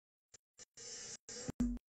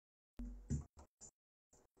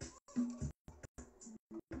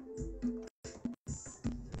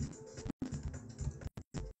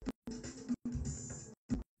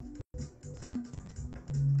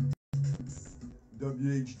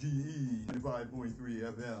WHGE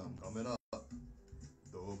 95.3 FM coming up.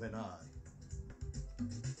 The Open Eye.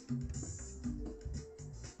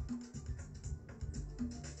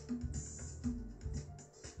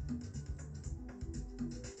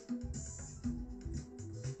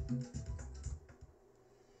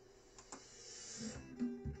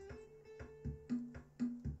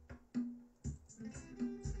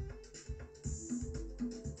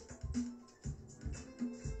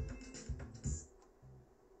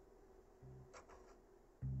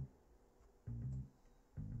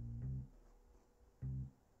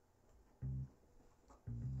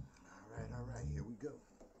 All right, here we go.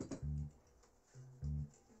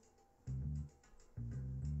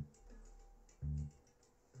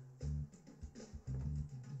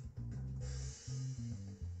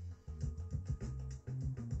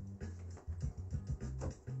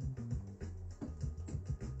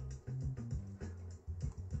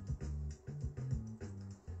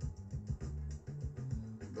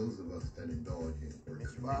 Those of us that indulge in or commit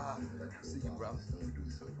intellectual violence don't do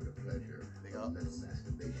so for the pleasure of mental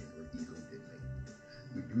masturbation or ego diddling.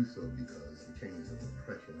 We do so because the chains of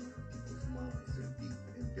oppression on our people's minds are deep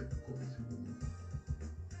and difficult to remove.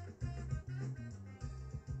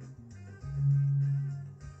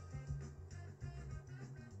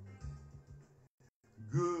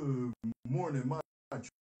 Good morning, my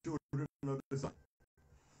children of the sun.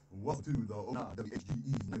 Welcome to the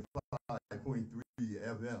WHGE 95.3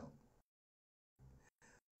 FM.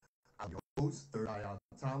 I'm your host, third eye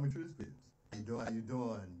optometrist, Gibbs. How you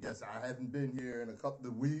doing? Yes, I haven't been here in a couple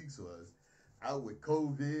of weeks. Was out with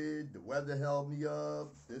COVID. The weather held me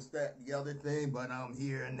up. This, that, the other thing. But I'm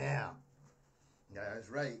here now. That's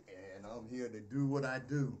right. And I'm here to do what I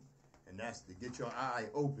do. And that's to get your eye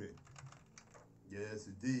open. Yes,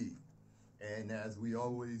 indeed. And as we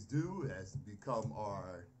always do, has become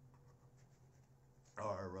our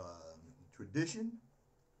tradition,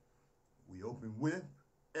 we open with,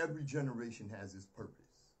 every generation has its purpose.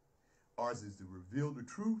 Ours is to reveal the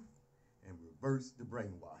truth and reverse the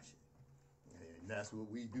brainwashing. And that's what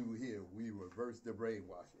we do here. We reverse the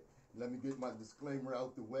brainwashing. Let me get my disclaimer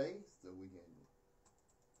out the way so we can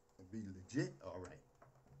be legit. All right.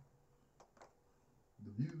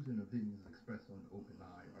 The views and opinions expressed on Open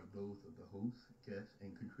Eye are those of the hosts, guests,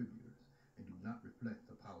 and contributors, and do not reflect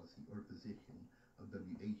the policy or position of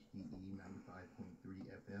WHGE 95.3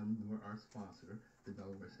 FM, nor our sponsor, the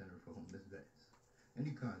Delaware Center for Homeless Vets.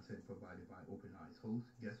 Any content provided by Open Eye's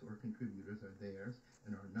hosts, guests, or contributors are theirs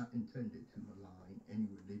and are not intended to malign any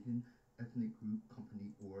religion, ethnic group,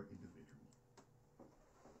 company, or individual.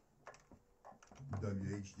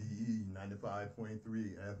 WHGE 95.3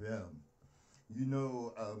 FM. You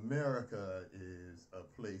know, America is a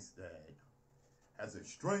place that has a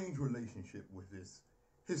strange relationship with its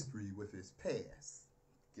history, with its past,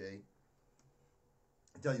 okay?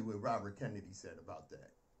 I'll tell you what Robert Kennedy said about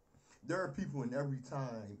that. There are people in every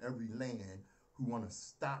time, every land, who want to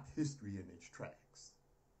stop history in its tracks.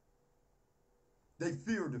 They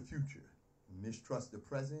fear the future, mistrust the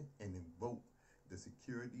present, and invoke the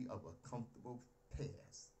security of a comfortable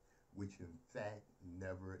past, which in fact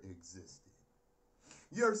never existed.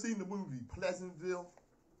 You ever seen the movie Pleasantville?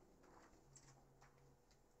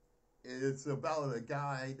 It's about a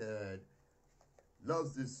guy that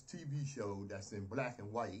loves this TV show that's in black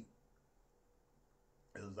and white.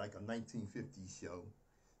 It was like a 1950s show,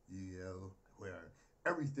 you know, where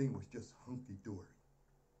everything was just hunky-dory.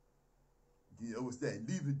 You know, it was that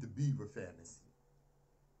Leave It to Beaver fantasy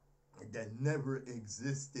that never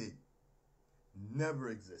existed. Never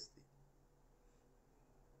existed.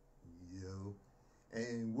 You know?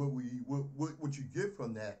 And what you get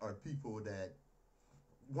from that are people that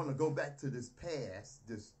want to go back to this past,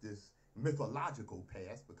 this mythological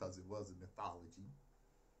past, because it was a mythology,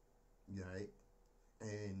 right?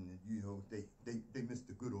 And you know, they miss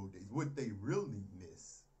the good old days. What they really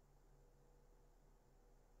miss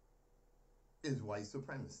is white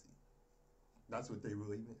supremacy. That's what they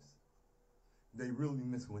really miss. They really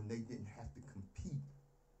miss when they didn't have to compete.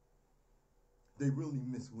 They really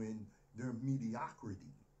miss when their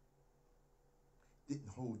mediocrity didn't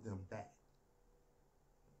hold them back.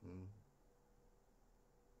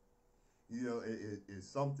 You know, it's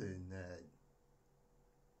something that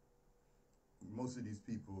most of these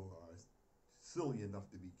people are silly enough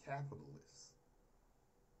to be capitalists.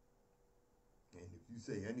 And if you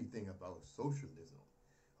say anything about socialism,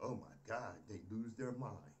 oh my God, they lose their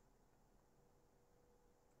mind.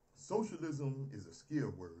 Socialism is a scare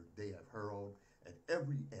word they have hurled at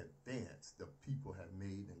every advance the people have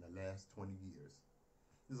made in the last 20 years.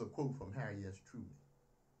 This is a quote from Harry S. Truman.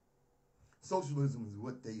 Socialism is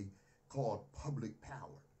what they called public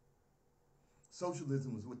power.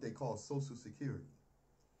 Socialism is what they call Social Security.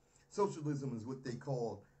 Socialism is what they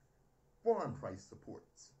call foreign price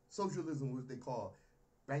supports. Socialism is what they call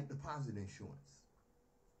bank deposit insurance.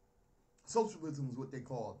 Socialism is what they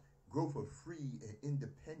call growth of free and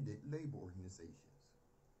independent labor organizations.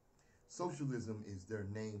 Socialism is their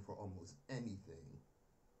name for almost anything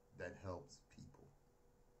that helps people.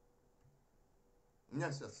 And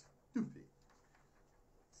that's just stupid.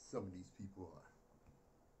 Some of these people are.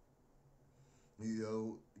 You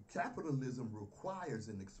know, capitalism requires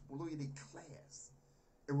an exploited class.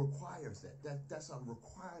 It requires that. That's a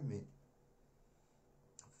requirement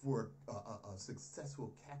for a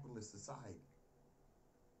successful capitalist society.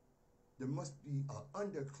 There must be an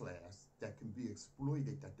underclass that can be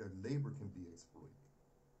exploited, that their labor can be exploited.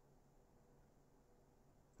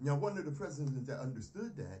 Now, one of the presidents that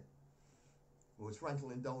understood that was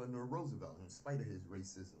Franklin Delano Roosevelt, in spite of his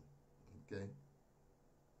racism. Okay?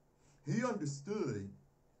 He understood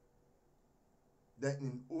that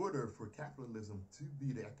in order for capitalism to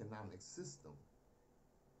be the economic system,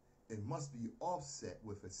 it must be offset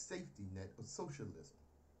with a safety net of socialism.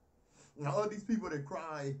 Now, all these people that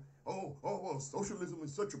cry, oh, socialism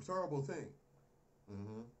is such a terrible thing.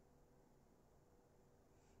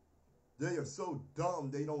 They are so dumb,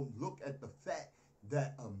 they don't look at the fact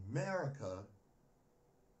that America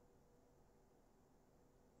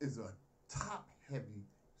is a top-heavy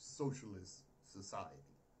socialist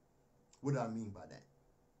society. What do I mean by that?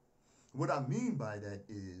 What I mean by that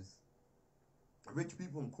is rich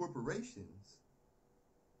people and corporations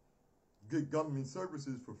get government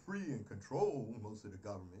services for free and control most of the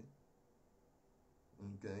government.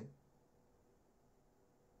 Okay?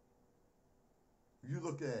 You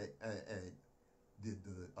look at the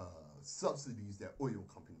subsidies that oil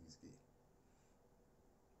companies get.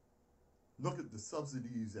 Look at the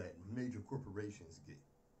subsidies that major corporations get.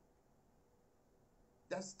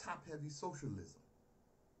 That's top-heavy socialism.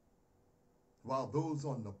 While those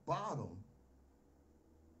on the bottom,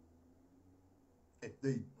 if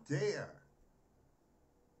they dare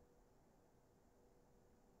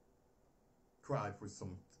cry for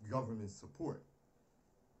some government support,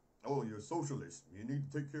 oh, you're a socialist, you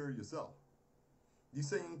need to take care of yourself. These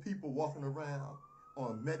same people walking around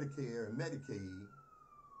on Medicare and Medicaid,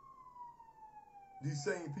 these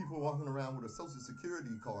same people walking around with a Social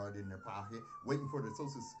Security card in their pocket, waiting for the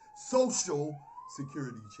Social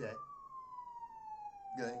Security check.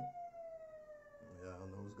 Okay? Yeah, I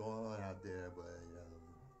don't know what's going on out there, but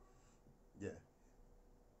yeah.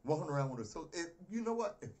 Walking around with a you know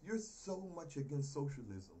what? If you're so much against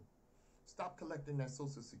socialism, stop collecting that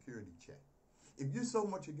Social Security check. If you're so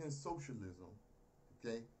much against socialism,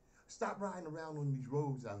 okay, stop riding around on these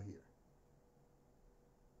roads out here.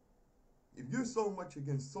 If you're so much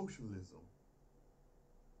against socialism,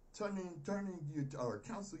 turn in your, or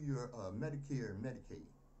cancel your Medicare and Medicaid.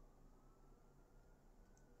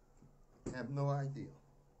 I have no idea.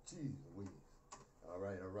 Jeez Louise. All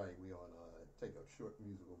right. We on take a short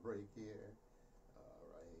musical break here. All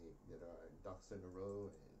right, get our ducks in a row,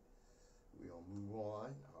 and we gonna move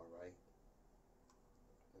on. All right.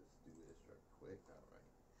 Let's do this real quick. All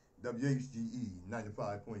right. WHGE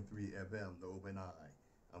 95.3 FM, The Open Eye.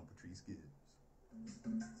 I'm Patrice Gibbs.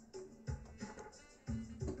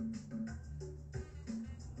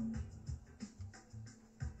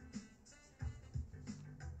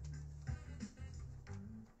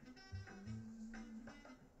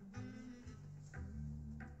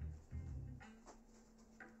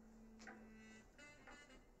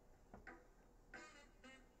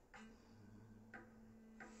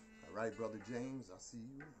 All right, Brother James, I see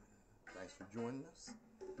you. Thanks for joining us.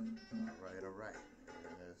 All right.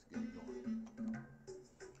 Let's get going.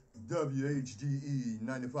 WHGE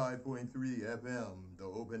 95.3 FM, The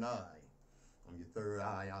Open Eye. I'm your third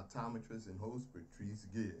eye optometrist and host, Patrice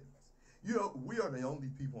Gibbs. You know, we are the only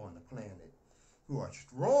people on the planet who are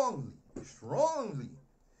strongly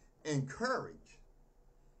encouraged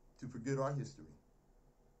to forget our history.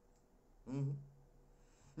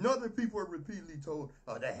 Other people are repeatedly told,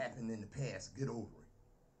 oh, that happened in the past, get over it,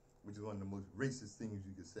 which is one of the most racist things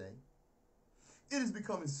you could say. It is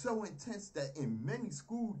becoming so intense that in many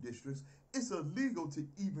school districts, it's illegal to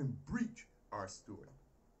even breach our story.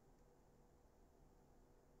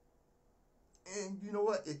 And you know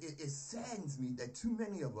what? It saddens me that too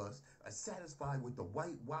many of us are satisfied with the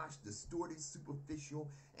whitewashed, distorted,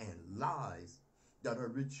 superficial, and lies that our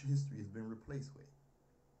rich history has been replaced with.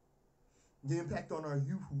 The impact on our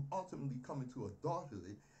youth who ultimately come into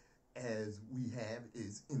adulthood, as we have,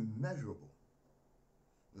 is immeasurable.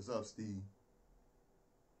 What's up, Steve?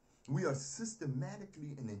 We are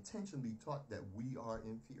systematically and intentionally taught that we are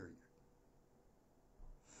inferior.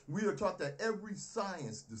 We are taught that every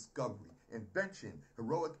science discovery, invention,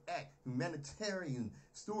 heroic act, humanitarian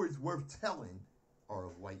stories worth telling are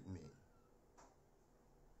of white men.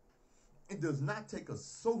 It does not take a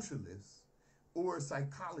socialist or a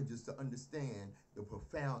psychologist to understand the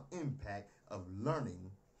profound impact of learning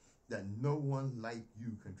that no one like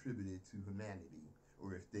you contributed to humanity,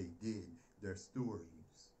 or if they did, their stories,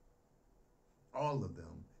 all of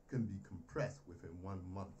them can be compressed within 1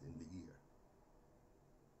 month in the year.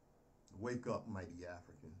 Wake up, mighty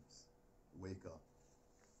Africans. Wake up.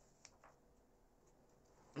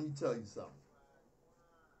 Let me tell you something.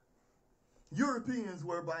 Europeans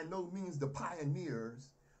were by no means the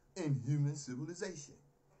pioneers in human civilization.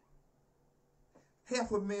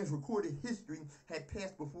 Half of man's recorded history had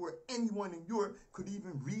passed before anyone in Europe could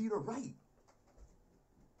even read or write.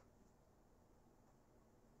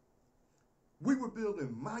 We were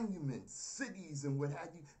building monuments, cities, and what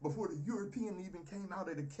have you before the European even came out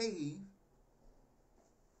of the cave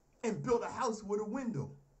and built a house with a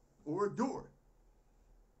window or a door.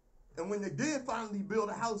 And when they did finally build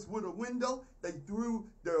a house with a window, they threw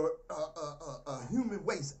their human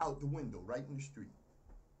waste out the window right in the street.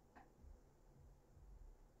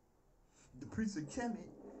 The priests of Kemet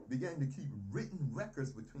began to keep written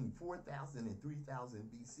records between 4000 and 3000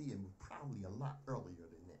 BC, and probably a lot earlier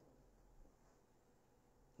than that.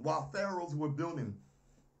 While pharaohs were building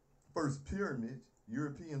first pyramids,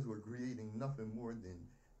 Europeans were creating nothing more than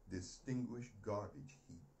distinguished garbage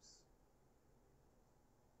heaps.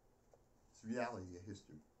 It's reality of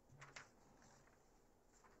history.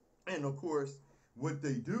 And of course, what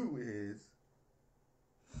they do is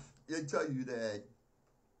they tell you that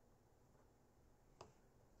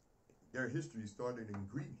their history started in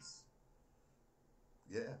Greece.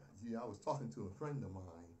 Yeah, I was talking to a friend of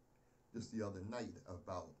mine just the other night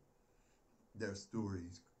about their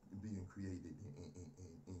stories being created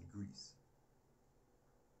in Greece,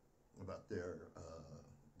 about their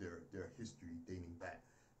history dating back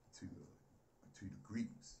to the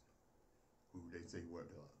Greeks, who they say were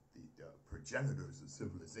the progenitors of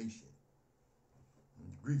civilization.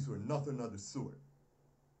 And the Greeks were nothing of the sort.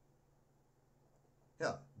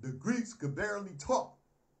 Yeah, the Greeks could barely talk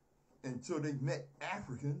until they met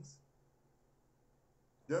Africans.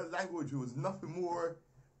 Their language was nothing more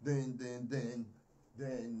than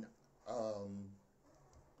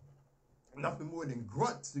nothing more than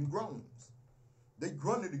grunts and groans. They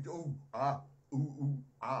grunted, ooh, ah, ooh, ooh,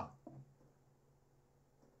 ah.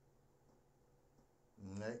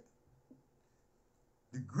 Right?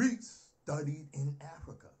 The Greeks studied in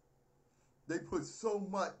Africa. They put so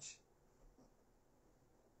much,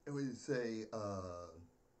 it would say,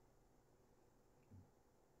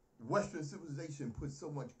 Western civilization put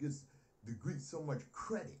so much, gives the Greeks so much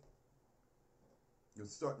credit of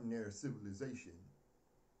starting their civilization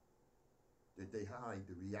that they hide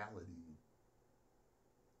the reality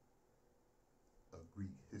of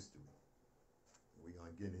Greek history. We're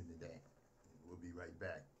going to get into that. We'll be right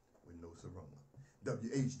back with Nsoromma.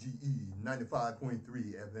 WHGE 95.3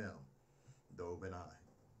 FM, the Open Eye.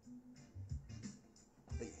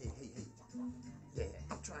 Hey. Yeah,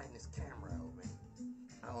 I'm trying this camera out, man.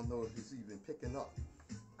 I don't know if it's even picking up.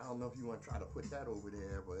 I don't know if you want to try to put that over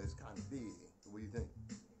there, but it's kind of big. What do you think?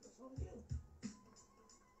 That's on you.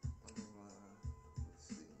 Let's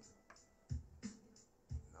see.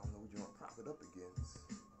 I don't know what you want to prop it up against.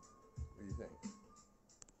 What do you think?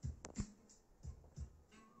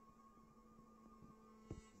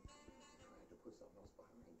 Trying to put something else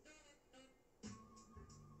behind it.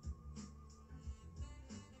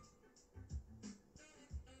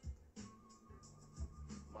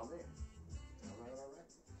 My man. All right.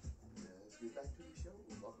 Let's get back to the show.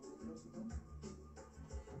 Welcome to Nsoromma.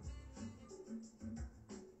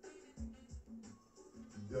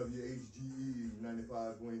 WHGE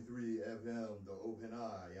 95.3 FM, the Open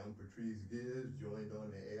Eye. I'm Patrice Gibbs, joined on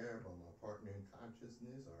the air by my partner in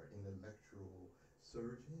consciousness, our intellectual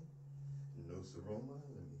surgeon, Nsoromma.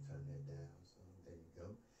 Let me turn that down. So there you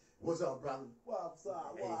go. What's up, brother? What's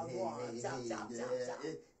up? Chop.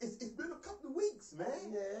 It's been a couple of weeks,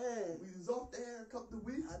 man. Yeah. We was off there a couple of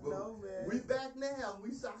weeks. I but know, man. We back now.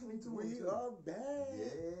 We socking into it. We too. are back.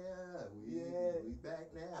 Yeah, we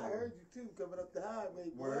back now. I heard you too coming up the highway.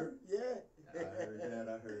 Boy. Word? Yeah. I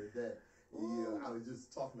heard that. Yeah, I was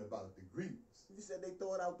just talking about the Greeks. You said they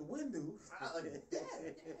throw it out the window. That's what they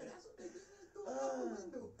did. Throw it out the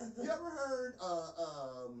window. You ever heard,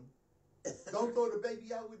 don't throw the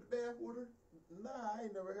baby out with the bathwater? Nah, I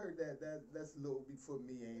ain't never heard that. That's a little before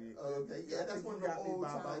me, ain't it? Okay, yeah, that's one of the old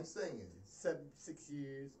time sayings. 6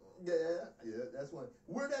 years. Yeah, that's one.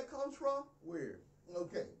 Where that comes from? Where?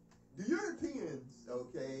 Okay, the Europeans,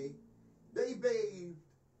 okay, they bathed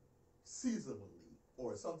seasonally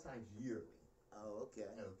or sometimes yearly. Oh, okay.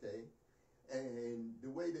 Okay, and the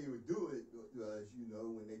way they would do it was,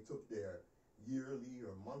 when they took their yearly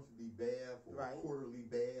or monthly bath or Right. quarterly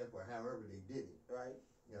bath or however they did it. Right.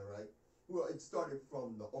 Yeah, right. Well, it started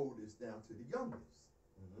from the oldest down to the youngest.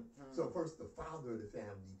 So first, the father of the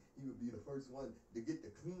family, he would be the first one to get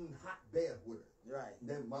the clean, hot bath with her. Right.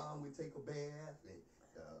 Then mom would take a bath, and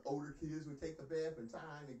older kids would take a bath. And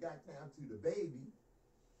time it got down to the baby.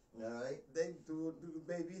 All right. They threw the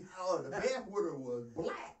baby. Oh, the bath water was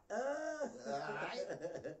black. All right.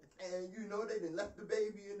 And they done left the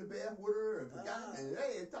baby in the bath water and forgot. And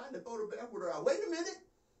hey, it's time to throw the bath water out. Wait a minute,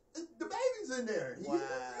 the baby's in there. Wow. You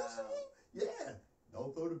see me? Yeah.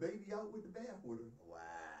 Don't throw the baby out with the bath water. Wow.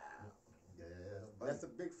 Yeah. That's a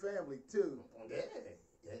big family too.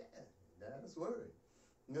 Yeah. That's word.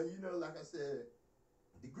 Like I said,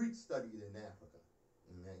 the Greeks studied in Africa.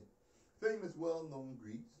 Right? Famous, well-known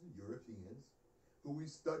Greeks, Europeans, who we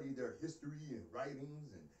study their history and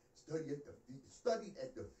writings and studied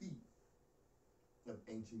at the feet of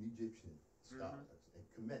ancient Egyptian scholars and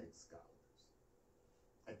Kemetic scholars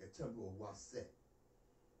at the Temple of Waset,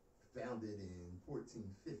 founded in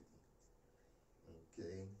 1450.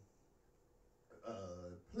 Okay.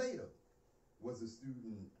 Plato was a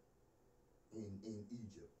student in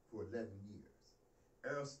Egypt for 11 years.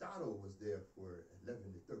 Aristotle was there for 11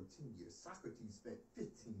 to 13 years. Socrates spent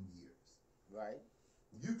 15 years. Right.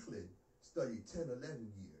 Euclid studied 10,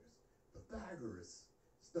 11 years. Pythagoras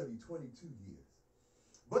studied 22 years.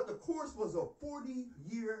 But the course was a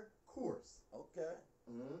 40-year course. Okay.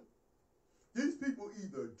 These people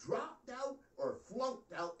either dropped out or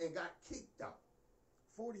flunked out and got kicked out.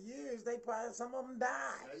 40 years, some of them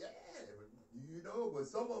died. Yeah, but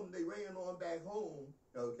some of them, they ran on back home.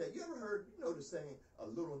 Okay, you ever heard, the saying, a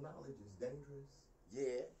little knowledge is dangerous?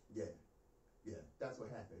 Yeah. Yeah, that's what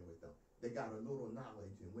happened with them. They got a little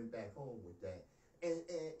knowledge and went back home with that.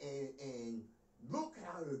 And look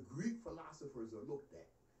how the Greek philosophers are looked at.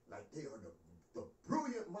 Like they are the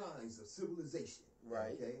brilliant minds of civilization.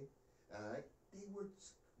 Right. Okay? All right? They were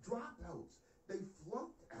dropouts. They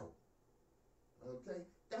flunked out. Okay?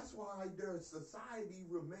 That's why their society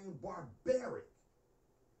remained barbaric.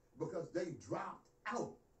 Because they dropped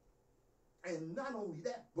out. And not only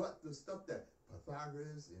that, but the stuff that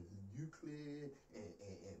Pythagoras and Euclid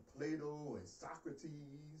and Plato and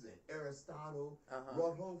Socrates and Aristotle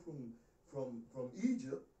brought home from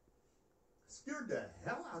Egypt scared the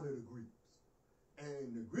hell out of the Greeks.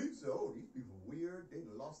 And the Greeks said, oh, these people are weird. They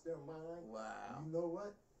lost their mind. Wow. You know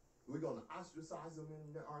what? We're going to ostracize them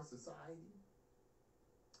in our society.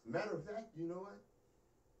 Matter of fact, you know what?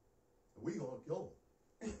 We're going to kill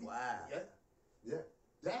them. Wow. Yeah.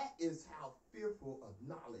 That is how fearful of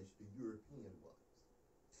knowledge the European was.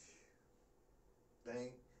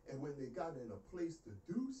 And when they got in a place to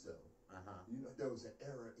do so, there was an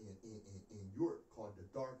era in Europe called the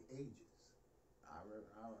Dark Ages. I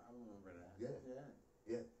remember that.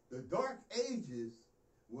 Yeah. The Dark Ages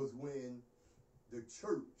was when the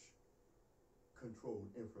church controlled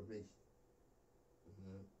information.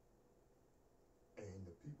 And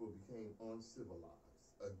the people became uncivilized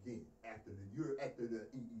again after the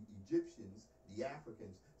Egyptians, the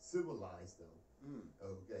Africans civilized them.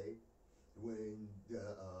 Okay, when the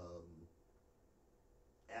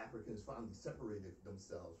Africans finally separated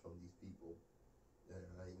themselves from these people,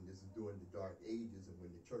 right? And this is during the Dark Ages, and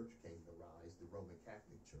when the church came to rise, the Roman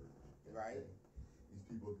Catholic Church. Okay? Right. These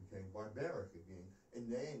people became barbaric again,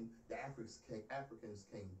 and then the Africans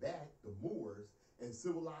came back, the Moors, and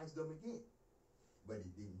civilized them again. But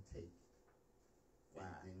it didn't take. Wow.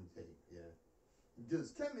 It didn't take, yeah.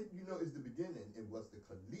 Because Kemet, is the beginning and was the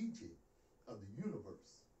collegiate of the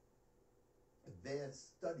universe. A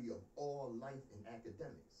vast study of all life and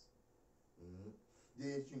academics.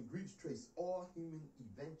 The ancient Greeks traced all human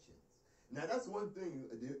inventions. Now, that's one thing.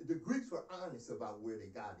 The Greeks were honest about where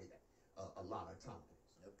they got it a lot of times.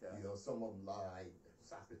 Okay. Some of them lied.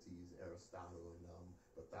 Socrates, Aristotle, and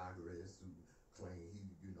Pythagoras, who claimed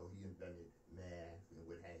he invented math and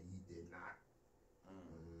what have he did not.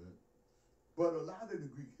 But a lot of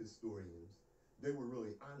the Greek historians, they were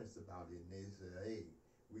really honest about it, and they said, hey,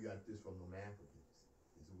 we got this from them Africans.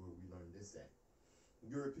 This is where we learned this at.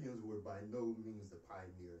 Europeans were by no means the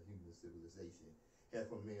pioneer of human civilization.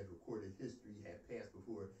 Half of man's recorded history had passed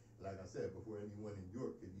before, like I said, before anyone in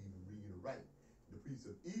Europe could even read or write. The priests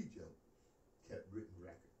of Egypt kept written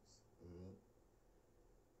records.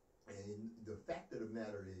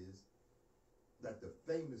 matter is that the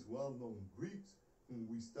famous, well-known Greeks whom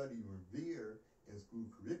we study and revere in school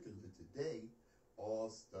curricula today all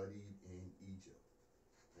studied in Egypt.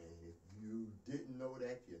 And if you didn't know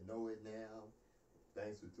that, you know it now.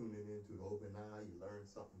 Thanks for tuning in to the Open Eye. You learned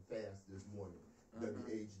something fast this morning.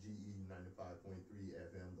 WHGE 95.3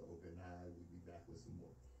 FM, the Open Eye. We'll be back with some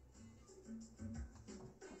more.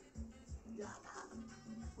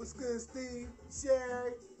 What's good, Steve?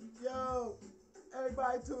 Sherry? Yo,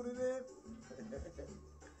 everybody tuning in.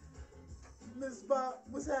 Miss Bob,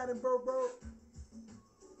 what's happening, bro?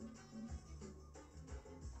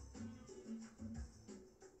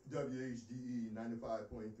 WHGE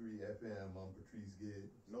 95.3 FM. I'm Patrice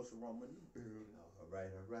Gibbs. Nsoromma. All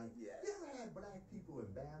right. Yes. You ever had black people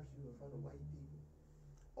embarrass you in front of white people?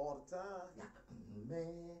 All the time.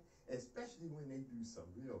 Man, especially when they do some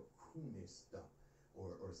real coonish stuff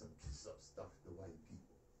or some kiss-up stuff to white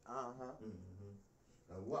people.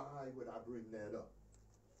 Now, why would I bring that up?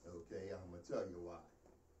 Okay, I'm going to tell you why.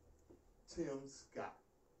 Tim Scott,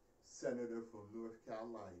 senator from North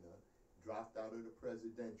Carolina, dropped out of the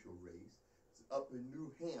presidential race. It's up in New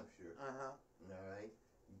Hampshire. All right,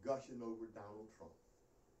 gushing over Donald Trump.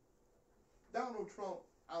 Donald Trump,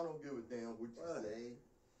 I don't give a damn what you say.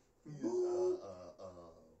 He's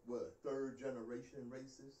what, third generation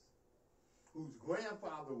racist, whose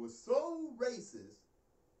grandfather was so racist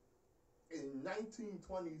in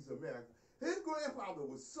 1920s America. His grandfather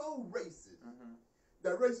was so racist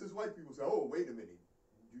that racist white people say, "Oh, wait a minute.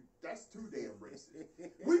 That's too damn racist."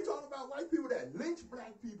 We talking about white people that lynch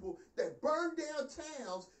black people, that burned down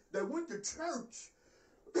towns, that went to church.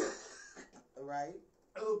 Right.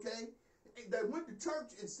 Okay? That went to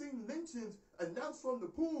church and seen lynchings announced from the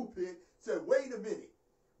pulpit, said, wait a minute,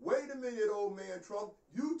 old man Trump,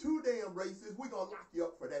 you too damn racist. We're going to lock you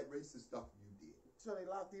up for that racist stuff you did. So they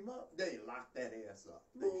locked him up? They locked that ass up.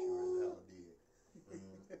 They sure as hell did.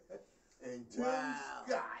 And Tim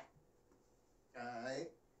Scott, all right,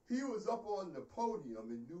 he was up on the podium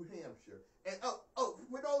in New Hampshire. And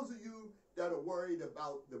for those of you that are worried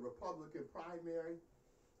about the Republican primary,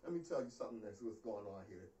 let me tell you something that's what's going on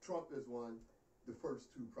here. Trump has won the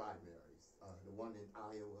first two primaries, the one in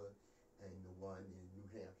Iowa and the one in New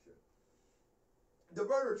Hampshire. The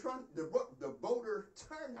voter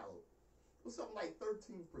turnout was something like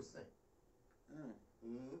 13%.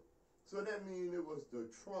 So that means it was the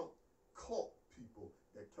Trump cult people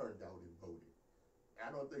that turned out and voted.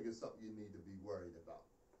 I don't think it's something you need to be worried about.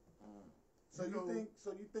 So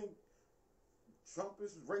you think Trump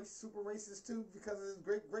is super racist too because of his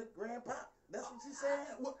great grandpa? That's what you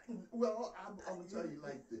saying? Well, I'm gonna tell you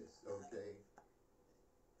like this, okay?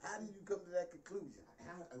 How did you come to that conclusion?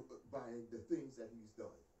 By the things that he's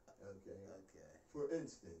done, okay? For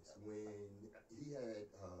instance, when he had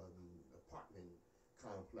apartment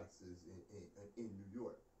complexes in New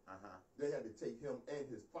York, they had to take him and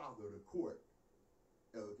his father to court,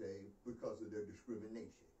 okay, because of their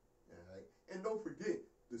discrimination. All right, and don't forget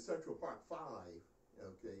the Central Park Five,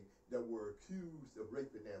 okay, that were accused of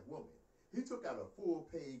raping that woman. He took out a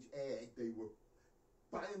full-page ad. They were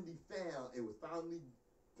finally found. It was finally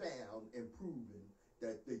found and proven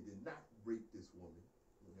that they did not rape this woman.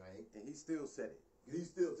 Right, and he still said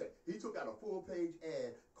it. He took out a full-page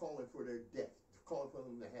ad calling for their death, calling for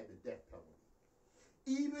them to have the death penalty.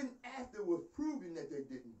 Even after it was proven that they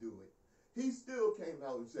didn't do it, he still came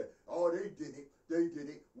out and said, "Oh, they did it.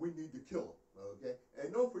 We need to kill them." Okay,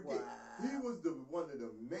 and don't forget, he was one of the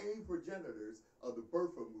main progenitors of the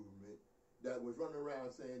birther movement that was running around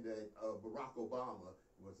saying that Barack Obama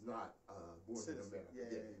was not born in America. Yeah,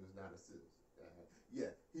 he was not a citizen.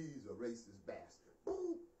 Yeah, he's a racist bastard.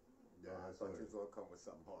 Boom. Yeah, I thought you was gonna come with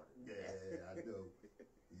something harder. Yeah, I know.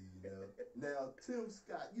 Now, Tim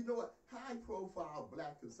Scott, you know what? High-profile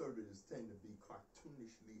black conservatives tend to be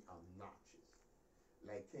cartoonishly obnoxious.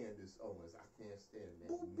 Like Candace Owens, I can't stand that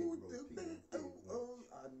Negro pig.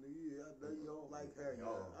 I know you don't like her. I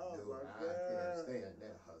can't stand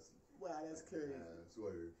that hussy. Wow, that's crazy.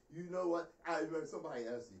 Swear. You know what? I remember somebody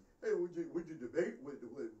asked me, "Hey, would you debate with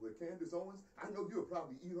Candace Owens? I know you'll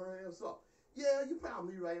probably eat her ass up." Yeah, you're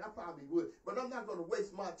probably right. I probably would. But I'm not going to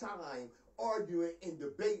waste my time arguing and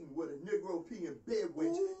debating with a Negro peeing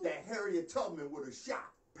bedwench that Harriet Tubman would have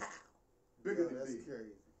shot. Pow. Bigger than that's big.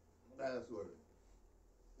 crazy. That's what it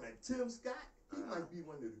is. And Tim Scott, he might be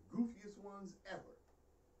one of the goofiest ones ever.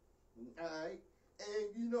 All right?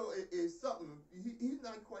 And, you know, it's something, he's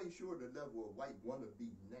not quite sure the level of white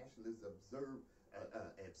wannabe nationalist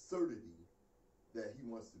absurdity that he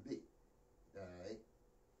wants to be. All right?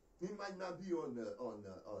 He might not be on the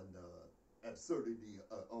absurdity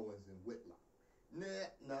of Owens and Whitlock.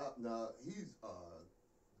 Nah. He's a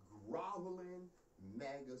groveling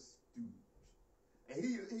MAGA stooge. And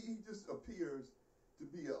he just appears to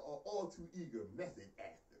be an all too eager method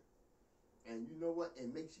actor. And you know what?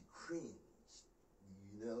 It makes you cringe,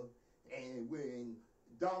 you know? And when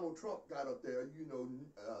Donald Trump got up there, you know,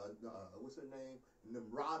 what's her name?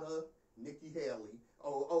 Nsoromma, Nikki Haley.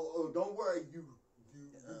 Oh, don't worry, you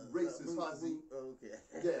racist hussy. Okay.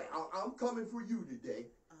 Yeah, I'm coming for you today.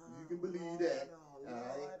 You can believe that. All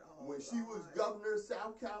right. When she was governor of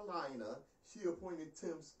South Carolina, she appointed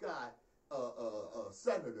Tim Scott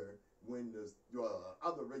senator when the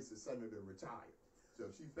other racist senator retired.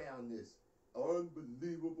 So she found this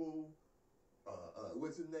unbelievable,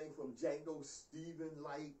 what's his name from Django, Stephen,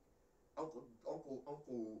 like Uncle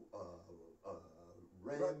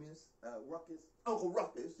Ramus. Ruckus. Uncle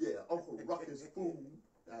Ruckus, yeah, Uncle Ruckus fool.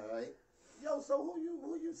 All right. Yo, so who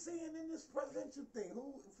you seeing in this presidential thing?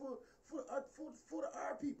 Who for the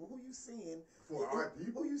our people? Who you seeing? For our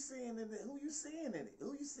people? Who you seeing in it? Who you seeing in it?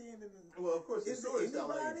 Who you seeing in it? Well, of course, it's always sound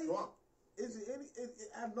like Trump. Is it any?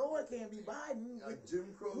 I know it can't be Biden.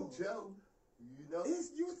 Jim Crow Joe, you know.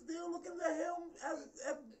 Is you still looking at him as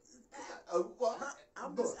well,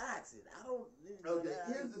 I'm just asking. I don't. Okay,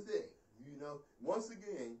 here's the thing. You know, once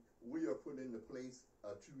again, we are put in the place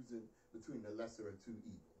of choosing between the lesser of two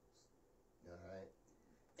evils. All right,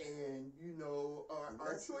 and you know,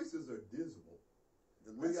 our choices are dismal.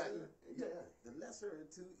 The lesser, the lesser of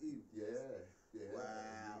two evils. Yeah.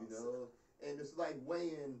 Wow. You know, and it's like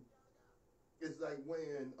weighing a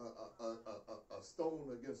stone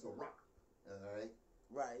against a rock. All right.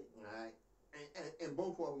 Right. All right. And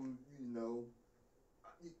both of them, you know,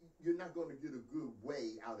 you're not going to get a good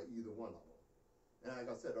way out of either one of them. And like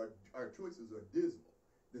I said, our choices are dismal.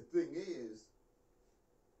 The thing is,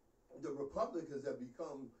 the Republicans have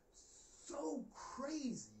become so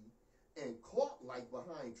crazy and caught-like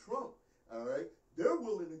behind Trump, all right? They're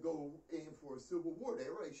willing to go in for a civil war. They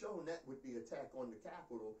already shown that with the attack on the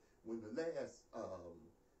Capitol when the last,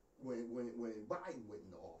 when Biden went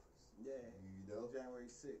into office. Yeah. You know? January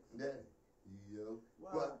 6th. Yeah. You know?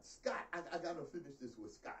 Wow. But Scott, I got to finish this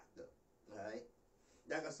with Scott, though, all right?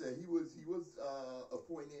 Like I said, he was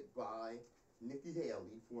appointed by Nikki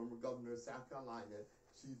Haley, former governor of South Carolina.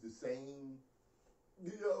 She's the same,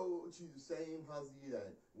 you know, she's the same hussy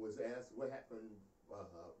that was asked what happened,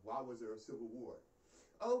 why was there a civil war?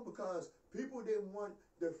 Oh, because people didn't want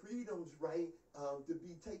their freedoms, right, to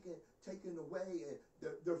be taken away, and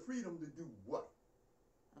their freedom to do what?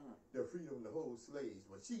 Their freedom to hold slaves.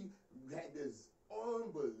 But she had this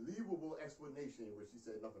unbelievable explanation where she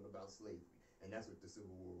said nothing about slavery. And that's what the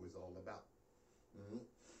Civil War was all about. Mm-hmm.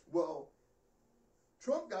 Well,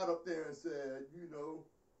 Trump got up there and said, you know,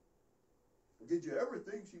 did you ever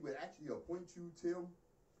think she would actually appoint you, Tim?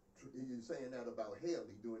 He was saying that about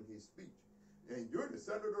Haley during his speech. And you're the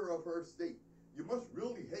senator of her state. You must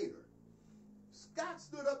really hate her. Scott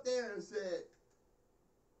stood up there and said,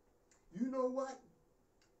 you know what?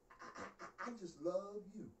 I just love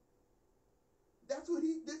you. That's what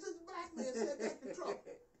this is black man said back to Trump.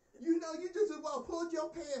 You know, you just as well pulled your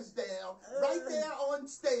pants down right there on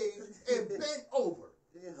stage and bent over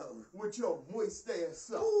with your moist ass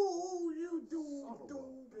self. Ooh, you do.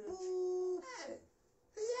 Hey,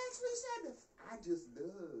 he actually said that. I just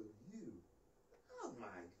love you. Oh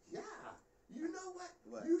my God. You know what?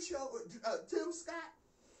 You show Tim Scott,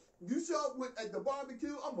 you show up at the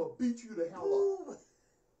barbecue, I'm going to beat you the hell up.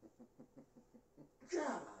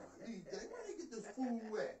 God, where do you get this fool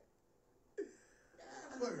wet?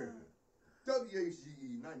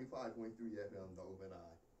 WHGE 95.3 FM, the Open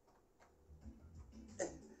Eye.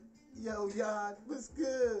 Yo, y'all, what's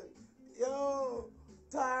good? Yo,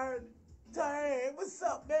 tired. What's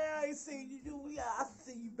up, man? I ain't seen you do. Yeah, I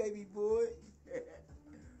see you, baby boy. Hey,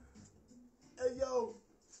 yo,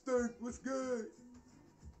 Sturk, what's good?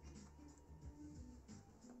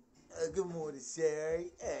 Good morning,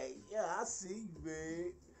 Sherry. Hey, yeah, I see you,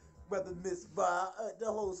 man. Brother Miss Bob, the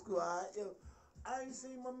whole squad. Yo, I ain't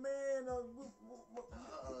seen my man,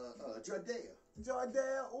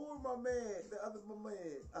 Jardale, or my man, the other my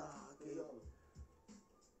man. Okay.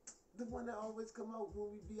 The one that always come out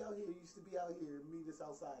when we be out here, used to be out here and meet us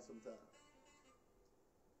outside sometimes.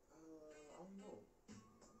 I don't know.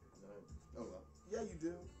 Oh, well. Yeah, you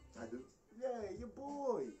do. I do. Yeah, your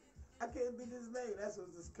boy. I can't think his name. That's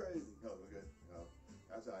what's just crazy. Oh, okay. Oh,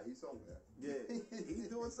 that's all right. He's somewhere. Yeah, he's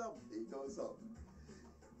doing something. He's doing something.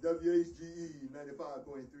 WHGE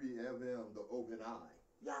 95.3 FM, the Open Eye.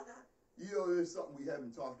 Yeah. You know, there's something we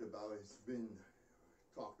haven't talked about. It's been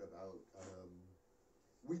talked about.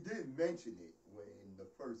 We did mention it when the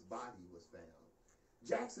first body was found.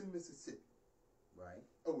 Jackson, Mississippi. Right.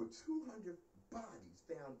 Over 200 bodies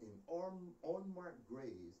found in unmarked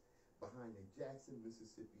graves behind the Jackson,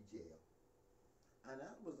 Mississippi jail. And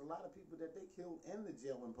that was a lot of people that they killed in the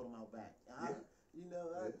jail and put them out back. Yeah.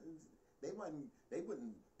 They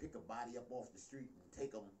wouldn't pick a body up off the street and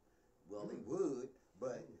take them. Well, they would,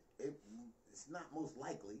 but it's not most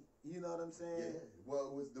likely. You know what I'm saying? Yeah. Well,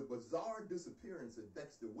 it was the bizarre disappearance of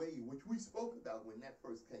Dexter Wade, which we spoke about when that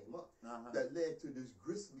first came up, that led to this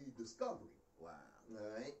grisly discovery. Wow.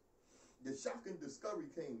 All right. The shocking discovery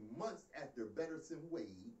came months after Betterson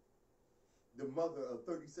Wade, the mother of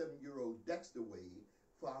 37-year-old Dexter Wade,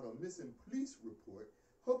 filed a missing police report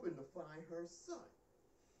hoping to find her son.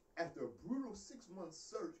 After a brutal 6-month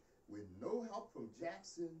search with no help from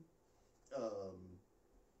Jackson,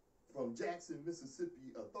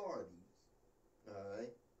 Mississippi authorities, all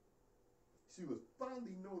right, she was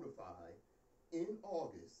finally notified in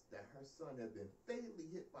August that her son had been fatally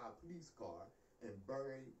hit by a police car and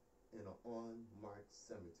buried in an unmarked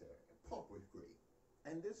cemetery, a pauper's grave.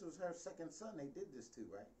 And this was her second son they did this to,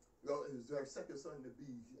 right? Well, it was her second son to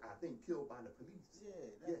be, I think, killed by the police.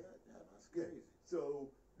 That's crazy. So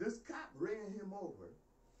this cop ran him over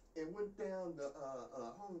and went down to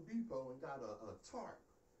Home Depot and got a tarp,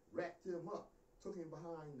 wrapped him up, took him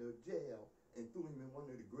behind the jail, and threw him in one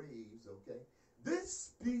of the graves, okay?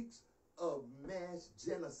 This speaks of mass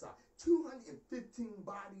genocide. 215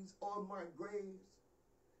 bodies, unmarked graves,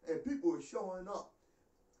 and people are showing up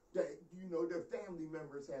that, their family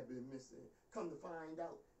members have been missing. Come to find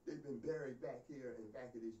out, they've been buried back here in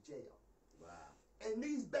back of this jail. Wow. And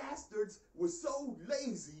these bastards were so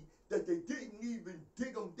lazy that they didn't even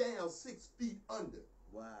dig them down 6 feet under.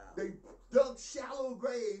 Wow. They dug shallow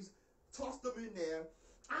graves, tossed them in there.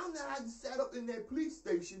 I don't know how you sat up in that police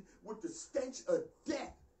station with the stench of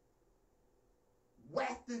death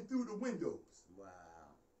wafting through the windows. Wow.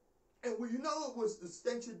 And well, it was the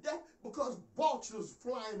stench of death because vultures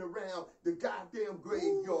flying around the goddamn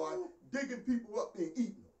graveyard, digging people up and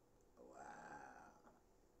eating them. Wow.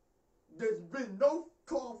 There's been no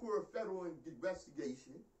call for a federal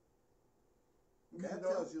investigation. That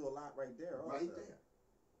tells you a lot right there. Also. Right there.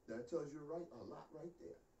 That tells you a lot right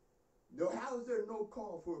there. No, how is there no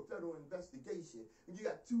call for a federal investigation when you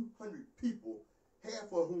got 200 people,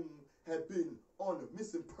 half of whom have been on the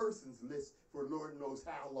missing persons list for Lord knows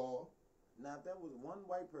how long? Now, if that was one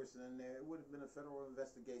white person in there, it would have been a federal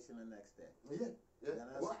investigation the next day. Yeah.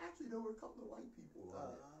 Well, actually, there were a couple of white people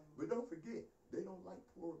on there. But don't forget, they don't like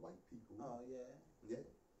poor white people. Oh, yeah. Yeah.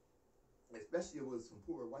 Especially with some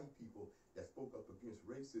poor white people that spoke up against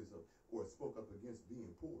racism or spoke up against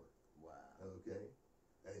being poor. Wow. Okay?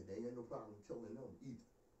 And they ain't no problem killing them either.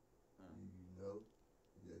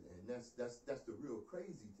 And that's the real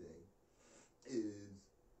crazy thing is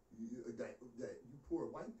that you poor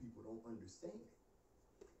white people don't understand.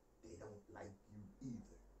 They don't like you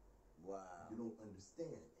either. Wow. You don't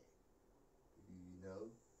understand that.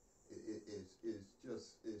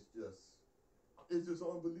 It's just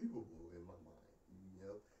unbelievable in my mind.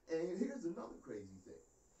 And here's another crazy thing.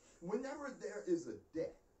 Whenever there is a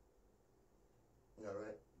death, all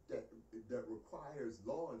right, that requires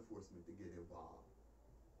law enforcement to get involved,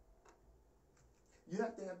 you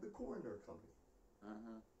have to have the coroner come in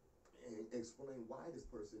and explain why this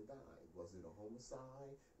person died. Was it a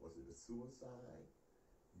homicide? Was it a suicide?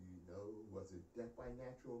 Was it death by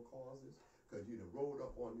natural causes? Because you done rolled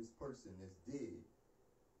up on this person that's dead,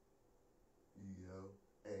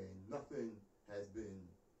 and nothing has been,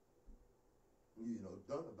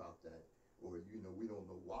 done about that. Or, we don't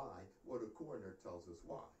know why. Well, the coroner tells us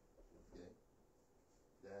why. Okay?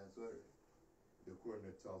 That's right. The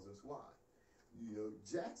coroner tells us why.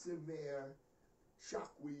 Jackson Mayor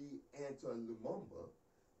Shakwe Nsoromma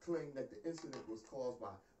claimed that the incident was caused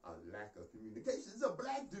by a lack of communication. It's a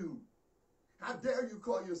black dude. How dare you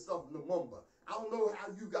call yourself Lumumba? I don't know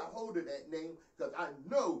how you got hold of that name, because I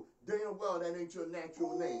know damn well that ain't your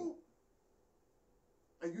natural name.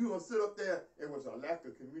 And you gonna sit up there, it was a lack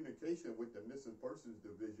of communication with the Missing Persons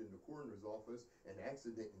Division, the coroner's office, and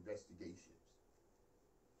accident investigations.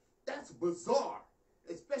 That's bizarre,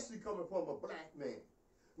 especially coming from a black man.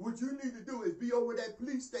 What you need to do is be over that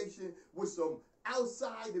police station with some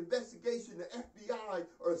outside investigation, the FBI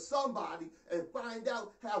or somebody, and find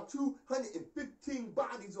out how 215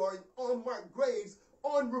 bodies are in unmarked graves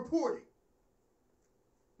unreported.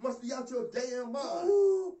 Must be out your damn mind.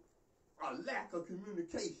 Ooh. A lack of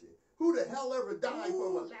communication. Who the hell ever died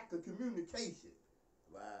from a lack of communication?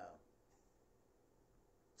 Wow.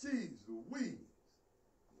 Jeez Louise.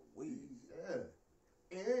 Yeah.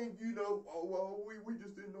 And, we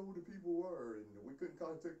just didn't know who the people were, and we couldn't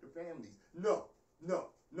contact the families. No.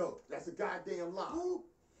 No, that's a goddamn lie. Who?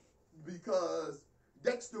 Because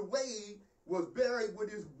Dexter Wade was buried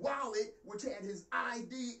with his wallet, which had his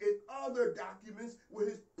ID and other documents with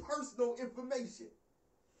his personal information.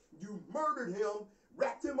 You murdered him,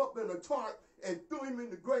 wrapped him up in a tarp, and threw him in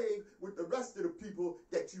the grave with the rest of the people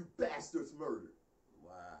that you bastards murdered.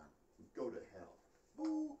 Wow. Go to hell.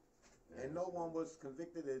 Who? And no one was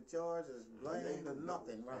convicted or charged or blamed or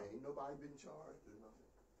nothing, right? Ain't nobody been charged or nothing.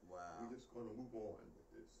 Wow. We're just gonna move on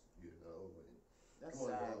with this, you know. And That's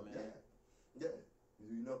come on, sad, dog. man. Yeah.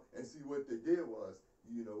 You know, and see what they did was,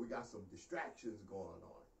 you know, we got some distractions going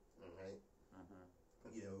on. All right.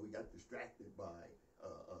 You know, we got distracted by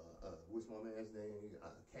what's my man's name?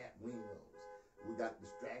 Cat Williams. We got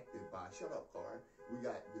distracted by shut up, Car. We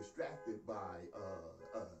got distracted by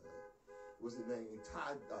what's his name?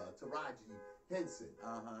 Taraji Henson.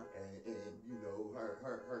 And you know,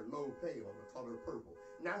 her low pay on the color purple.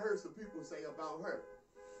 Now I heard some people say about her.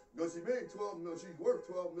 No, she made $12 million. She's worth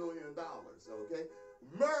 $12 million. Okay,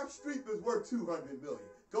 Meryl Streep is worth $200 million.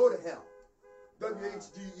 Go to hell.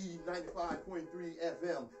 WHGE 95.3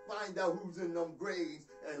 FM. Find out who's in them graves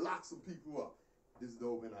and lock some people up. This is the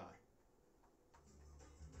Open Eye.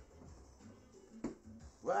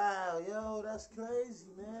 Wow, yo, that's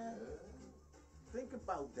crazy, man. Yeah. Think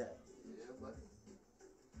about that. Yeah, buddy.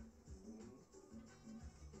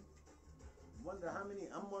 Wonder how many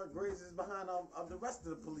more graves is behind of the rest of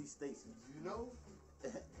the police stations. You know,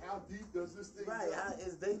 how deep does this thing Right? go?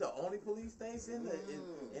 Is they the only police station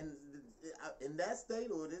in that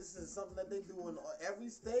state, or this is something that they do in every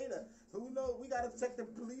state? Who knows? We gotta check the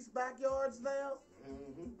police backyards now.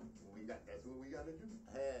 That's what we gotta do.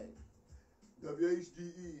 Hey,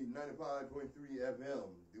 WHGE 95.3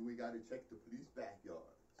 FM. Do we gotta check the police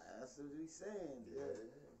backyard? that's what we saying. Yeah.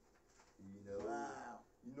 You know. Wow.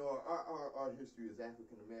 You know, our history as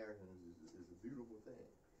African Americans is a beautiful thing,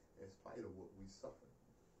 in spite of what we suffer.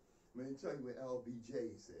 Let me tell you what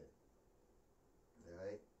LBJ said. All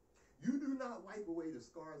right? You do not wipe away the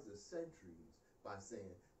scars of centuries by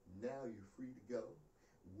saying, now you're free to go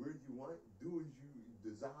where you want, do as you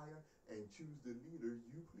desire, and choose the leader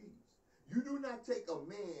you please. You do not take a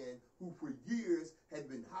man who for years had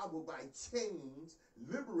been hobbled by chains,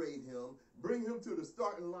 liberate him, bring him to the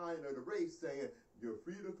starting line of the race saying, you're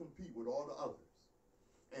free to compete with all the others,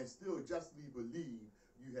 and still justly believe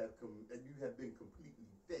you have been completely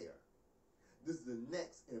fair. This is the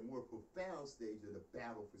next and more profound stage of the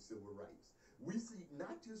battle for civil rights. We seek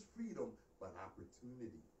not just freedom, but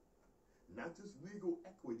opportunity. Not just legal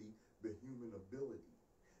equity, but human ability.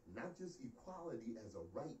 Not just equality as a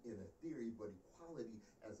right in a theory, but equality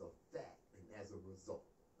as a fact and as a result.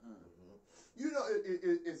 You know,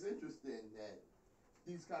 it's interesting that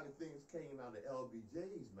these kind of things came out of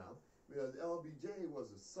LBJ's mouth, because LBJ was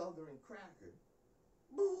a Southern cracker.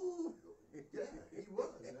 Boo! Yeah, he was,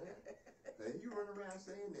 man. And he run around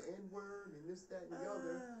saying the N-word and this, that, and the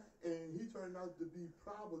other. And he turned out to be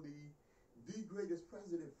probably the greatest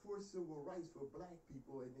president for civil rights for black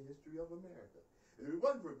people in the history of America. If it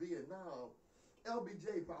wasn't for Vietnam,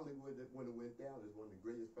 LBJ probably would have went down as one of the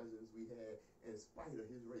greatest presidents we had in spite of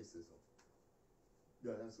his racism.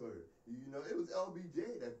 Yeah, that's what you know. It was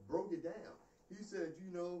LBJ that broke it down. He said, you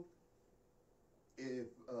know, if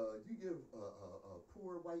you give a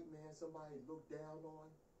poor white man somebody to look down on,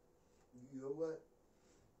 you know what?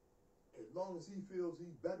 As long as he feels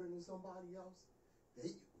he's better than somebody else,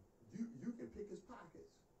 you can pick his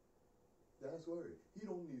pockets. That's word. He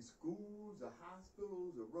don't need schools or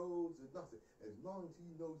hospitals or roads or nothing. As long as he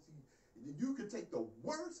knows you could take the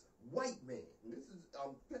worst white man, and this is,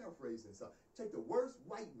 I'm paraphrasing something, take the worst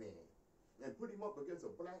white man and put him up against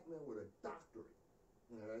a black man with a doctorate,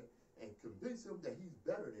 all right, and convince him that he's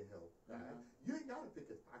better than him, all right? You ain't got to pick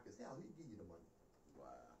his pockets. Hell, he'll give you the money.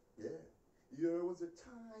 Wow. Yeah. There was a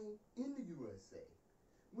time in the USA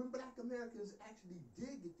when black Americans actually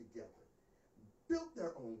did get together, built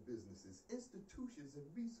their own businesses, institutions, and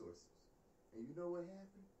resources. And you know what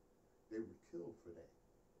happened? They were killed for that.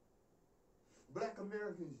 Black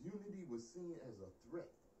Americans' unity was seen as a threat.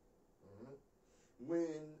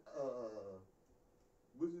 When,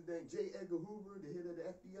 what's his name? J. Edgar Hoover, the head of the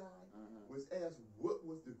FBI, was asked what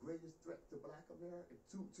was the greatest threat to black America,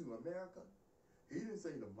 to America, he didn't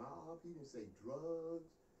say the mob, he didn't say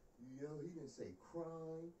drugs, you know, he didn't say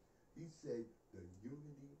crime. He said the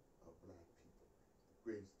unity of black people, the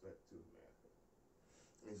greatest threat to America.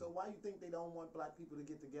 And so why you think they don't want black people to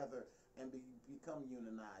get together and become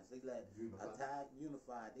unionized? They let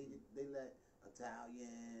unified. They let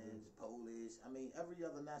Italians, Polish, I mean every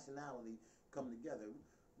other nationality come together.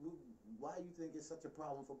 Why you think it's such a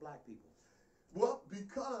problem for black people? Well,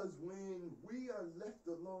 because when we are left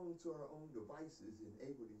alone to our own devices and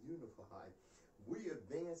able to unify, we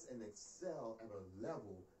advance and excel at a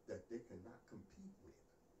level that they cannot compete with.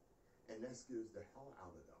 And that scares the hell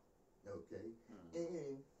out of them. Okay?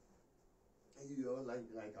 And you know,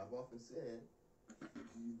 like I've often said,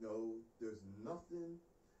 you know, there's nothing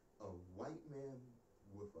a white man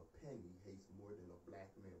with a penny hates more than a black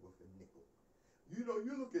man with a nickel. You know,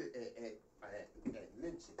 you look at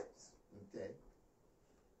lynchings, okay?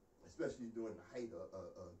 Especially during the height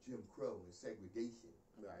of Jim Crow and segregation.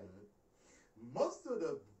 Right. Most of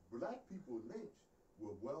the black people lynched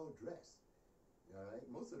were well dressed. All right.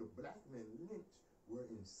 Most of the black men lynched were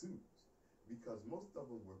in suits because most of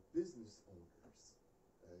them were business owners.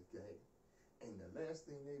 Okay. And the last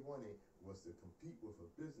thing they wanted was to compete with a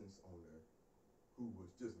business owner who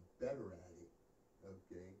was just better at it.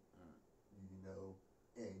 Okay. You know,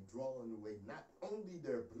 and drawing away not only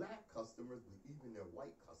their black customers but even their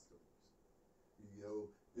white customers. You know,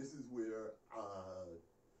 this is where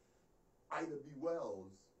Ida B.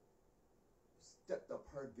 Wells stepped up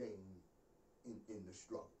her game in the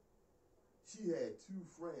struggle. She had two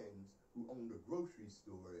friends who owned a grocery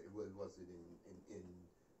store. Was it in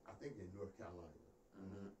I think in North Carolina.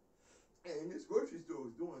 And this grocery store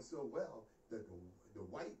was doing so well that the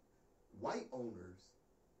white owners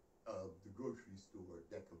of the grocery store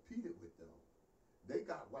that competed with them, they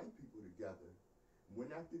got white people together,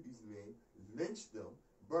 went after these men, lynched them,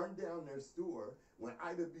 burned down their store. When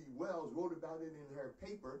Ida B. Wells wrote about it in her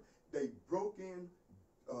paper, they broke in,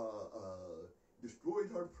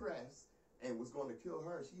 destroyed her press, and was going to kill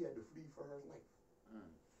her. She had to flee for her life.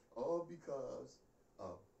 All because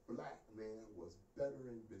a black man was better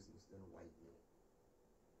in business than a white man.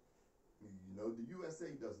 You know, the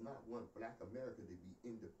USA does not want black America to be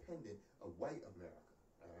independent of white America.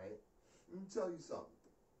 All right? Let me tell you something.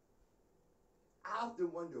 I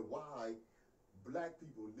often wonder why black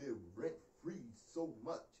people live rent-free so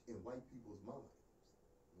much in white people's minds.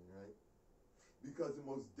 All right? Because the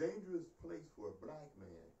most dangerous place for a black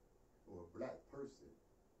man or a black person,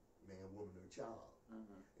 man, woman, or child,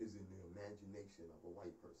 is in the imagination of a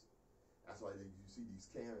white person. That's why you see these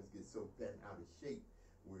Karens get so bent out of shape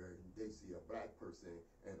where they see a black person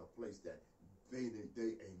in a place that they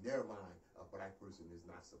in their mind, a black person is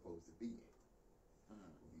not supposed to be in.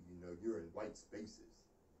 You know, you're in white spaces.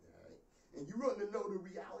 All right? And you want to know the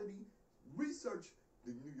reality? Research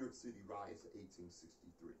the New York City riots of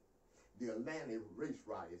 1863, the Atlanta race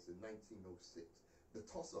riots in 1906, the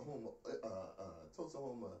Tulsa,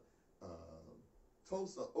 Oklahoma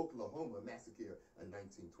massacre in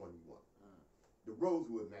 1921, the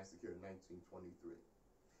Rosewood massacre in 1923,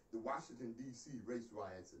 the Washington, D.C. race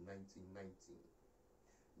riots in 1919,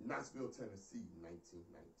 Knoxville, Tennessee in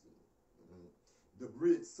 1919, the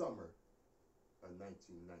Bridge Summer of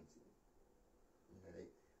 1919. Okay?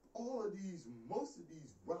 Most of these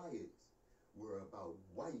riots were about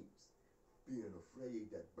whites being afraid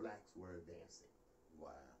that blacks were advancing.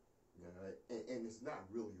 Wow. Right? And it's not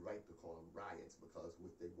really right to call them riots because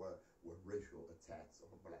what they were racial attacks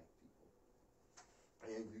on black people.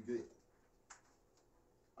 And you get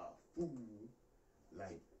a fool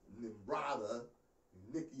like Nsoromma,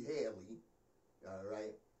 Nikki Haley, all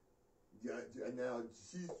right? Now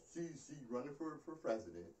she's running for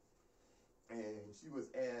president, and she was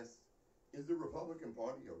asked, "Is the Republican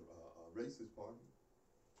Party a racist party?"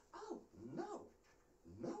 Oh no,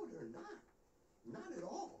 they're not at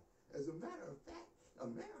all. As a matter of fact,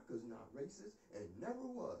 America's not racist and never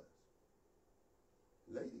was.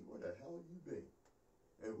 Lady, where the hell have you been?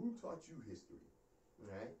 And who taught you history?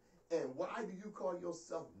 Right? And why do you call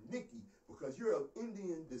yourself Nikki? Because you're of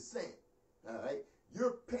Indian descent. All right?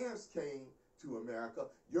 Your parents came to America.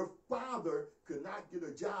 Your father could not get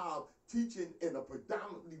a job teaching in a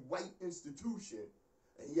predominantly white institution,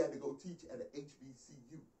 and he had to go teach at an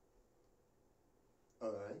HBCU.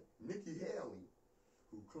 All right? Nikki Haley,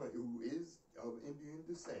 who is of Indian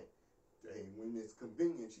descent, and when it's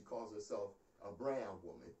convenient, she calls herself a brown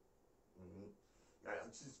woman.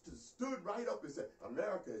 She stood right up and said,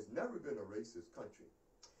 America has never been a racist country.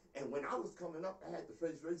 And when I was coming up, I had to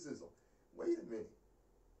face racism. Wait a minute.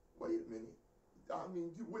 I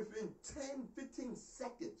mean, within 10, 15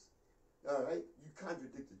 seconds, all right, you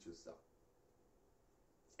contradicted yourself.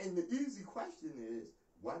 And the easy question is,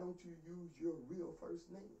 why don't you use your real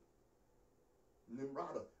first name?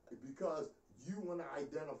 Nsoromma, because you want to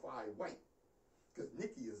identify white. Because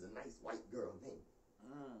Nikki is a nice white girl name.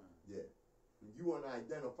 Yeah. You want to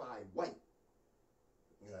identify white.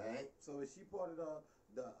 All right? So is she part of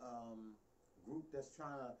the group that's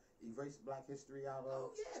trying to erase black history out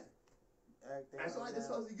of? Oh, yeah. Everything That's why right this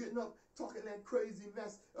now. husband getting up talking that crazy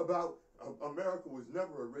mess about America was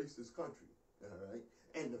never a racist country. All right,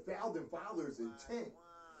 and the founding fathers' intent,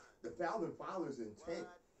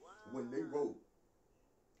 when they wrote,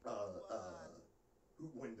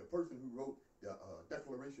 when the person who wrote the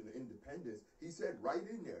Declaration of Independence, he said right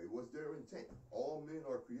in there, it was their intent: all men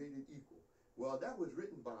are created equal. Well, that was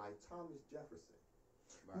written by Thomas Jefferson,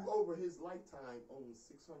 who over his lifetime owned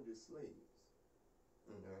 600 slaves.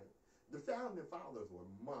 All right. The founding fathers were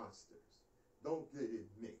monsters. Don't get it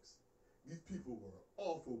mixed. These people were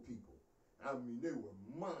awful people. I mean, they were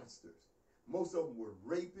monsters. Most of them were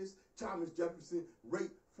rapists. Thomas Jefferson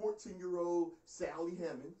raped 14-year-old Sally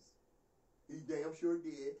Hemings. He damn sure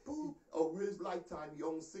did. Over his lifetime, he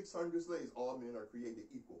owned 600 slaves. All men are created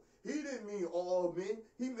equal. He didn't mean all men.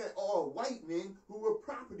 He meant all white men who were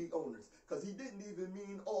property owners. Because he didn't even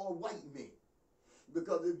mean all white men.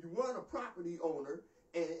 Because if you weren't a property owner,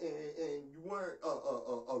 and you weren't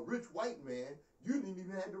a rich white man, you didn't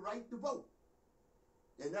even have the right to vote.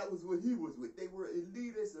 And that was what he was with. They were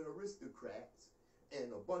elitists and aristocrats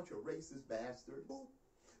and a bunch of racist bastards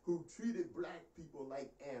who treated black people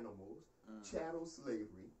like animals, chattel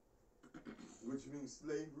slavery, which means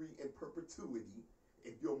slavery in perpetuity.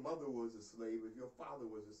 If your mother was a slave, if your father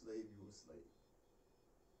was a slave, you were a slave.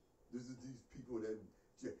 This is these people that,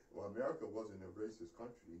 well, America wasn't a racist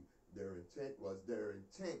country. Their intent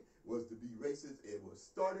was to be racist. It was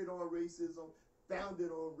started on racism,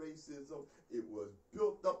 founded on racism. It was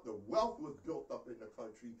built up, the wealth was built up in the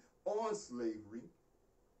country on slavery.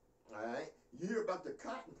 All right? You hear about the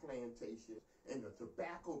cotton plantations and the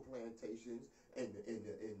tobacco plantations and the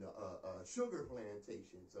sugar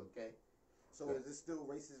plantations, okay? So is it still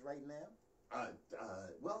racist right now?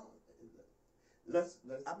 Well, let's.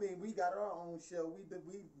 I mean, we got our own show. We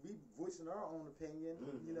voicing our own opinion.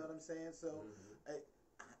 You know what I'm saying? So,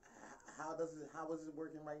 how is it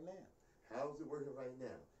working right now? How is it working right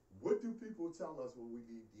now? What do people tell us when we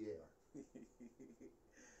leave the air?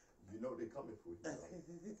 You know they're coming for you, right?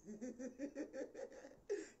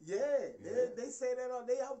 They say that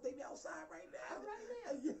they be outside right now.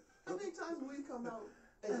 Yeah. How many times do we come out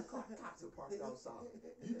and the cops are parked outside?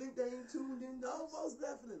 You think they ain't tuned in? Oh, most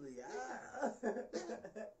definitely.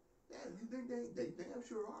 You think they damn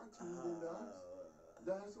sure are tuned in to us.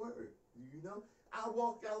 That's word. You know, I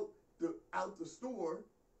walk out the store,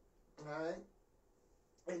 all right,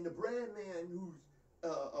 and the bread man who's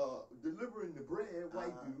delivering the bread,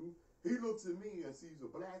 white dude, he looks at me and sees a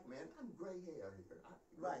black man. I'm gray hair here. I'm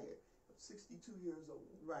 62 years old.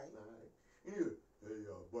 Right. All right. And hey,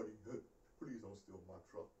 buddy, please don't steal my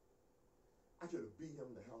truck. I should have beat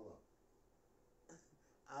him the hell up.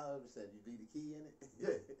 I understand. You leave the key in it?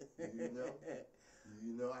 Yeah.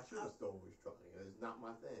 You know, I should have stolen his truck. It's not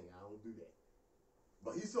my thing. I don't do that.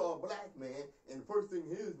 But he saw a black man, and the first thing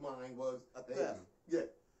in his mind was a theft. Yeah.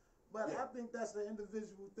 But I think that's the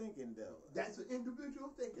individual thinking, though. That's an individual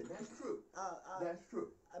thinking. That's true. That's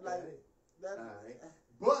true. I like that. All right.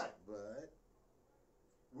 But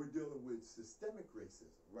we're dealing with systemic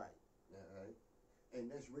racism. Right. All right. And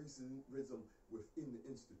that's racism within the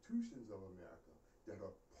institutions of America that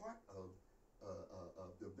are part of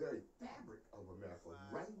the very fabric of America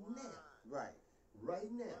right now. Right. Right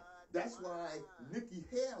now. That's why Nikki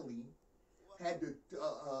Haley had to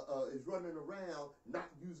is running around not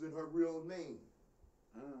using her real name.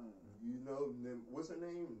 You know, what's her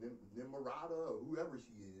name? Nsoromma or whoever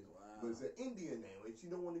she is. Wow. But it's an Indian name, and she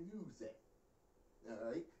don't want to use that. All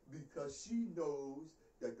right, because she knows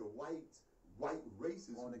that the white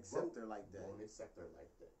racists won't accept her like that. Won't accept her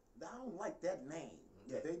like that. I don't like that name.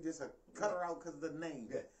 Yeah. They just cut her out because of the name.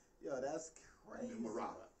 Yeah. Yo, that's crazy.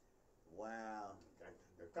 Nsoromma. Wow.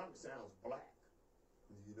 That kind of sounds black.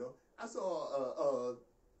 You know, I saw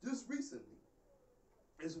just recently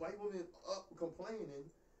this white woman up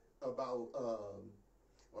complaining about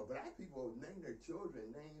black people name their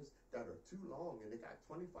children names that are too long and they got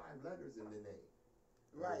 25 letters in the name.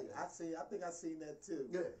 Right. I think I seen that too.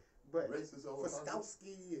 Yeah. But racist over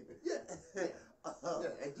Foskowski and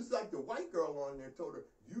and just like the white girl on there told her,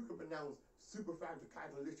 you can pronounce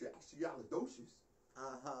superfractalkylitrioxidiosis.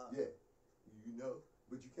 Yeah. You know,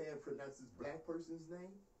 but you can't pronounce this black person's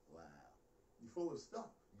name. Wow. You're full of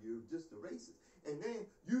stuff. You're just a racist. And then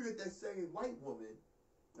you get that same white woman,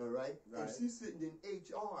 all right? And she's sitting in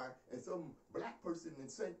HR, and some black person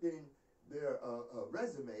sent in their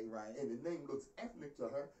resume, and the name looks ethnic to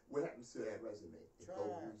her. What happens to that resume? It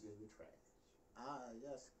goes in the trash.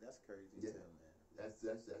 Yes, that's crazy too, man.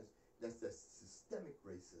 That's systemic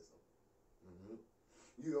racism.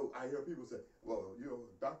 You know, I hear people say, well, you know,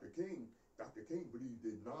 Dr. King Dr. King believed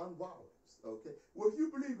in nonviolence. Okay, well, if you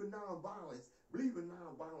believe in nonviolence, believe in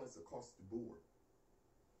nonviolence across the board.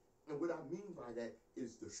 And what I mean by that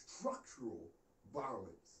is the structural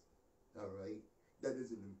violence, all right, that is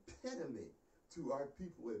an impediment to our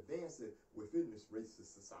people advancing within this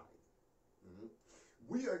racist society. Mm-hmm.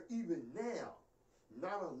 We are even now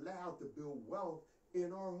not allowed to build wealth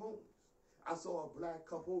in our homes. I saw a black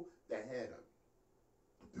couple that had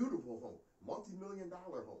a beautiful home,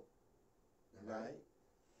 multi-million-dollar home, right?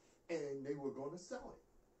 And they were going to sell it.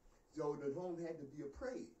 So the home had to be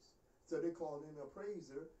appraised. So they called in an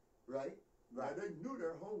appraiser, right? Now they knew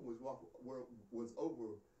their home was well worth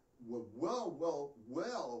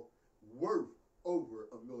over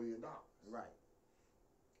 $1 million. Right.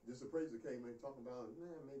 This appraiser came in talking about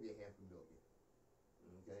maybe $500,000.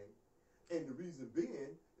 Okay, and the reason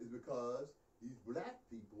being is because these black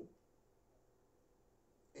people,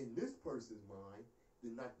 in this person's mind,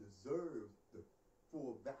 did not deserve the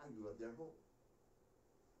full value of their home.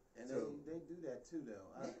 And so, they do that too,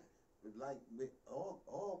 though. Like with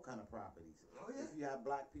all kind of properties. Oh yeah. If you have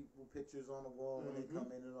black people pictures on the wall when they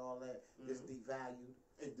come in and all that, it's devalued.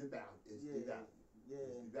 It's devalued. It's Yeah. devalued. Yeah.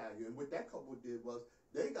 It's devalued. And what that couple did was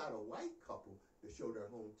they got a white couple to show their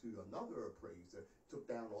home to another appraiser, took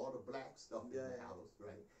down all the black stuff in the house,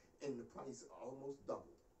 right? And the price almost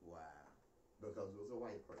doubled. Wow. Because it was a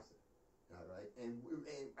white person. All right. And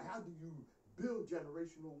how do you build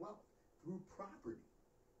generational wealth? Through property.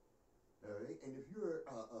 All right. And if your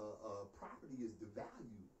property is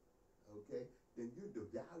devalued, okay, then you're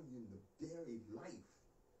devaluing the very life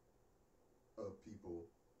of people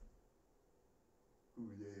who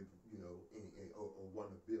live, or want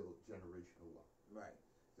to build generational wealth. Right.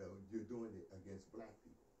 So you're doing it against black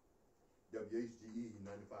people. WHGE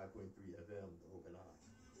 95.3 FM, the Open Eye.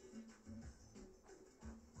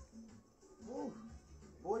 Ooh,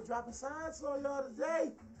 boy, dropping signs on y'all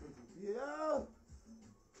today. Yeah.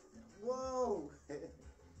 Whoa.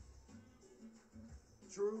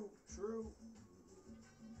 True.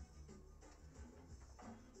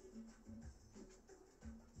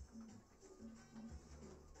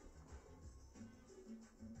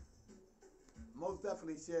 Most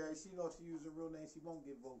definitely, Sherry. She knows she use her real name. She won't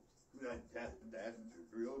get votes. That's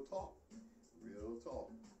real talk. Real talk.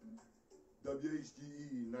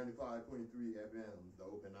 WHGE 95.3 FM, the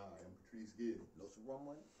Open Eye. I'm Patrice Gibbs.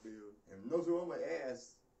 Nsoromma. And Nsoromma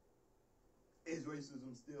asks, is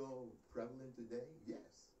racism still prevalent today?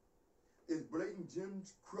 Yes. Is blatant Jim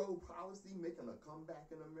Crow policy making a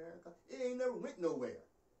comeback in America? It ain't never went nowhere.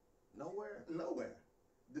 Nowhere? Nowhere.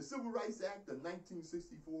 The Civil Rights Act of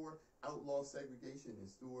 1964 outlawed segregation in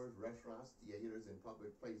stores, restaurants, theaters, and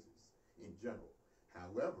public places in general.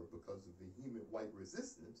 However, because of vehement white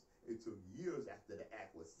resistance, it took years after the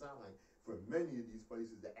act was signed for many of these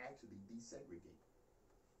places to actually desegregate.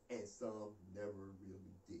 And some never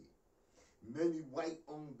really did. Many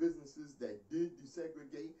white-owned businesses that did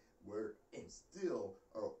desegregate were and still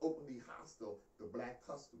are openly hostile to black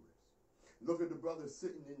customers. Look at the brothers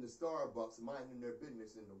sitting in the Starbucks minding their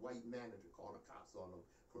business and the white manager called the cops on them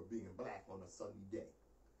for being black on a sunny day.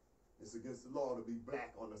 It's against the law to be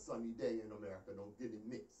black on a sunny day in America. Don't get it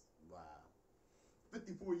mixed. Wow.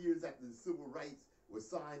 54 years after the civil rights was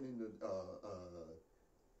signed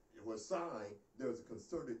there was a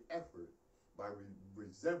concerted effort by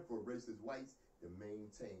resentful racist whites to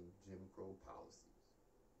maintain Jim Crow policies.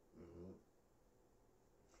 Mm-hmm.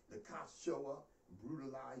 The cops show up,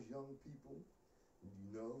 brutalize young people,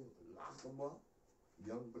 lock them up,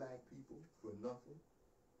 young black people for nothing.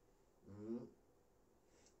 Mm-hmm.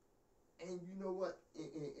 And you know what?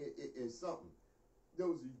 It's something. There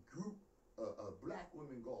was a group of black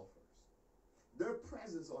women golfers. Their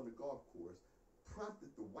presence on the golf course prompted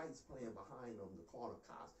the whites playing behind them to call the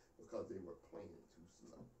cops because they were playing too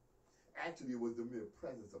slow. Actually, it was the mere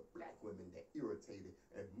presence of black women that irritated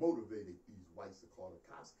and motivated these whites to call the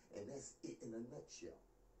cops, and that's it in a nutshell.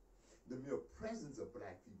 The mere presence of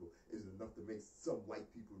black people is enough to make some white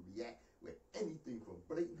people react with anything from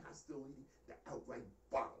blatant hostility to outright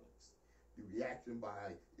violence. The reaction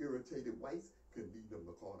by irritated whites can lead them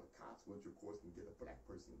to call the cops, which of course can get a black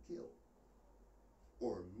person killed.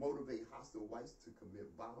 Or motivate hostile whites to commit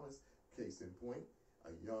violence. Case in point,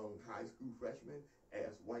 a young high school freshman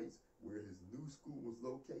asked whites where his new school was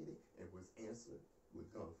located and was answered with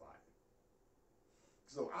gunfire.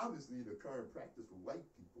 So obviously the current practice for white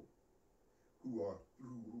people who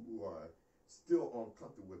are still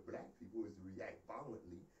uncomfortable with black people is to react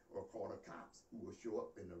violently or call the cops, who will show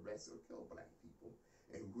up and arrest or kill black people,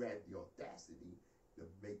 and who had the audacity to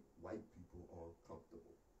make white people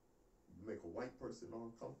uncomfortable. You make a white person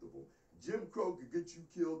uncomfortable. Jim Crow could get you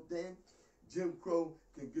killed then. Jim Crow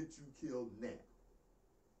can get you killed now.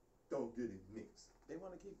 Don't get it mixed. They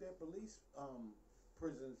want to keep their police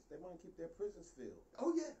prisons. They want to keep their prisons filled.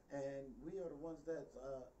 Oh yeah. And we are the ones that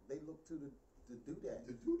they look to do that.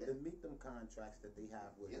 To meet them contracts that they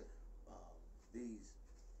have with these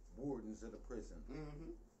wardens of the prison.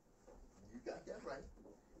 Mm-hmm. You got that right.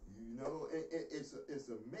 You know, it's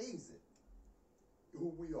amazing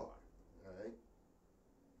who we are. All right.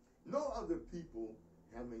 No other people,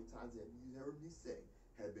 how many times have you heard me say,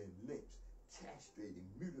 have been lynched, castrated,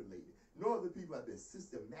 mutilated. No other people have been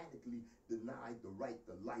systematically denied the right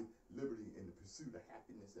to life, liberty, and the pursuit of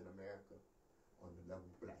happiness in America on the level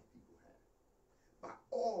black people have. By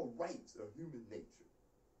all rights of human nature,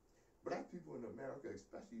 black people in America,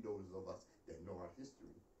 especially those of us that know our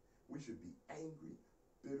history, we should be angry,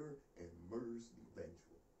 bitter, and murderously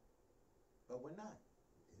vengeful. But we're not.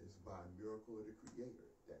 It is by a miracle of the Creator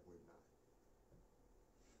that we're not.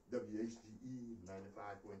 WHGE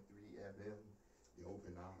 95.3 FM, the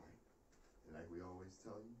open eye. And like we always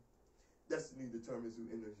tell you, destiny determines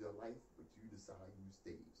who enters your life, but you decide who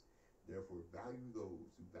stays. Therefore, value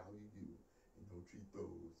those who value you, and don't treat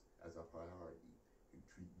those as a priority who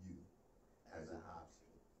treat you as an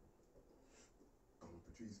option. I'm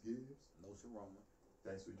Patrice Gibbs. Nsoromma.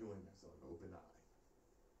 Thanks for joining us on Open Eye.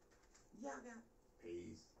 Yaga.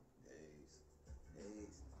 Peace.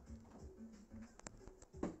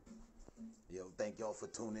 Yo, thank y'all for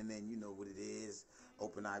tuning in. You know what it is.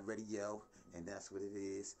 Open Eye Radio, and that's what it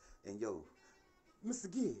is. And yo,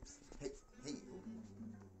 Mr. Gibbs. Hey,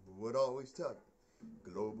 what I always tell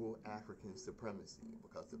you, global African supremacy,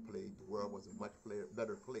 because the world was a much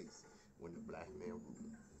better place when the black man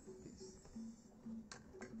ruled. Peace.